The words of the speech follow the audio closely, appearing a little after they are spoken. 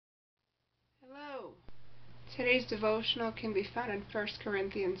Today's devotional can be found in 1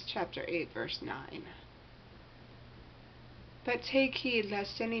 Corinthians chapter 8, verse 9. But take heed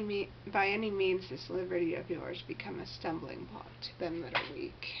lest by any means this liberty of yours become a stumbling block to them that are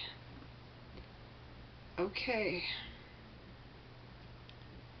weak. Okay.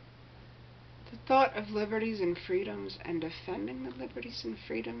 The thought of liberties and freedoms and defending the liberties and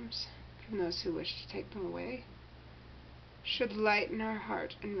freedoms from those who wish to take them away should lighten our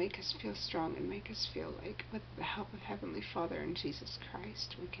heart and make us feel strong and make us feel like with the help of Heavenly Father and Jesus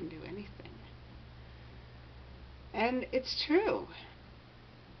Christ we can do anything. And it's true.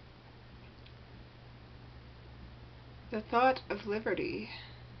 The thought of liberty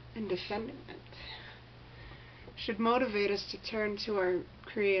and defending it should motivate us to turn to our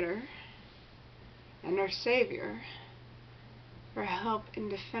Creator and our Savior for help in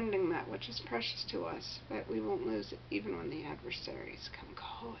defending that which is precious to us, that we won't lose it even when the adversaries come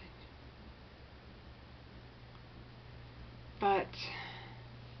calling. But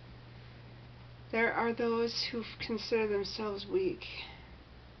there are those who consider themselves weak.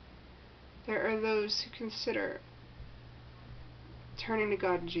 There are those who consider turning to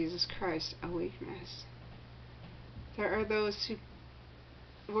God and Jesus Christ a weakness. There are those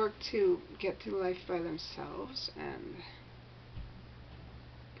who work to get through life by themselves, and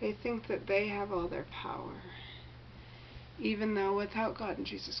they think that they have all their power, even though without God and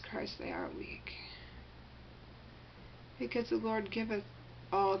Jesus Christ they are weak. Because the Lord giveth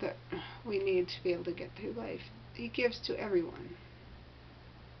all that we need to be able to get through life. He gives to everyone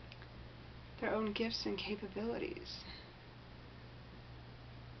their own gifts and capabilities.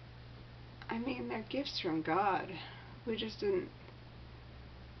 I mean, they're gifts from God. We just didn't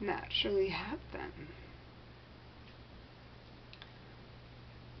naturally have them.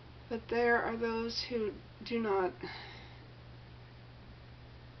 But there are those who do not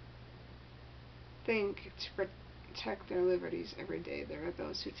think to protect their liberties every day. There are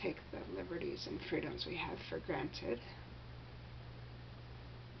those who take the liberties and freedoms we have for granted.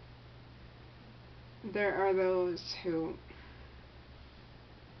 There are those who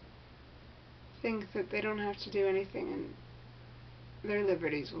think that they don't have to do anything and their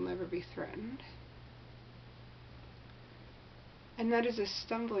liberties will never be threatened. And that is a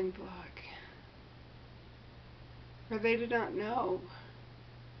stumbling block, for they do not know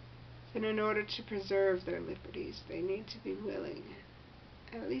that in order to preserve their liberties, they need to be willing,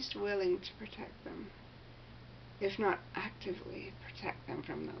 at least willing to protect them, if not actively protect them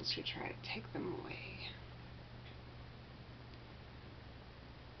from those who try to take them away.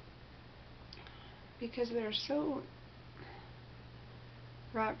 Because they're so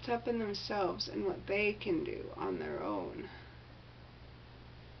wrapped up in themselves and what they can do on their own.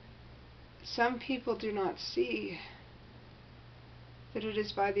 Some people do not see that it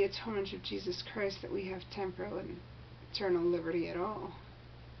is by the atonement of Jesus Christ that we have temporal and eternal liberty at all.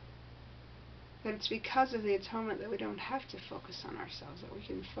 That it's because of the atonement that we don't have to focus on ourselves, that we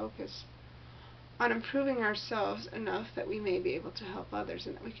can focus on improving ourselves enough that we may be able to help others,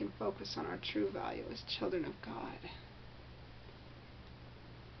 and that we can focus on our true value as children of God.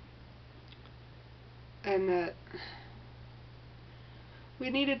 And that we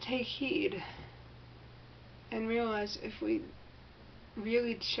need to take heed and realize if we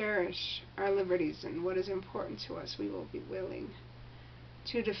really cherish our liberties and what is important to us, we will be willing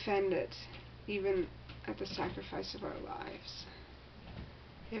to defend it, even at the sacrifice of our lives,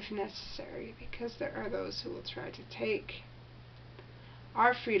 if necessary, because there are those who will try to take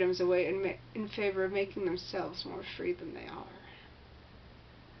our freedoms away in favor of making themselves more free than they are.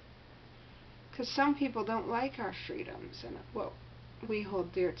 Because some people don't like our freedoms and what we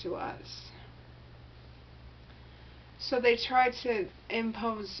hold dear to us. So they try to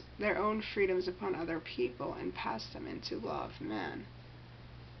impose their own freedoms upon other people and pass them into law of man,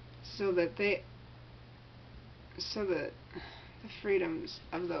 so that the freedoms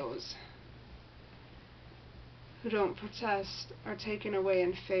of those who don't protest are taken away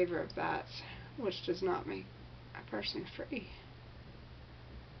in favor of that which does not make a person free.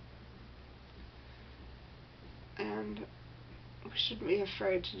 And we shouldn't be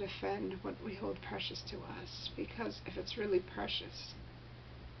afraid to defend what we hold precious to us, because if it's really precious,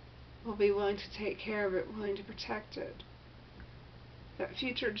 we'll be willing to take care of it, willing to protect it, that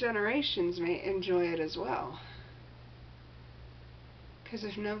future generations may enjoy it as well. Because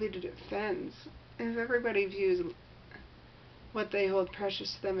if nobody defends, if everybody views what they hold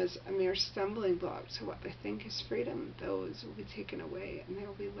precious to them as a mere stumbling block to what they think is freedom, those will be taken away and they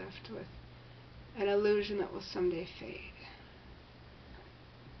will be left with an illusion that will someday fade.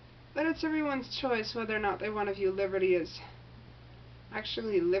 But it's everyone's choice whether or not they want to view liberty as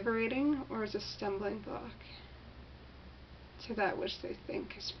actually liberating, or is a stumbling block to that which they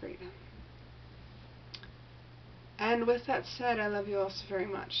think is freedom. And with that said, I love you all so very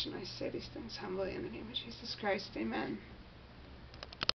much, and I say these things humbly in the name of Jesus Christ. Amen.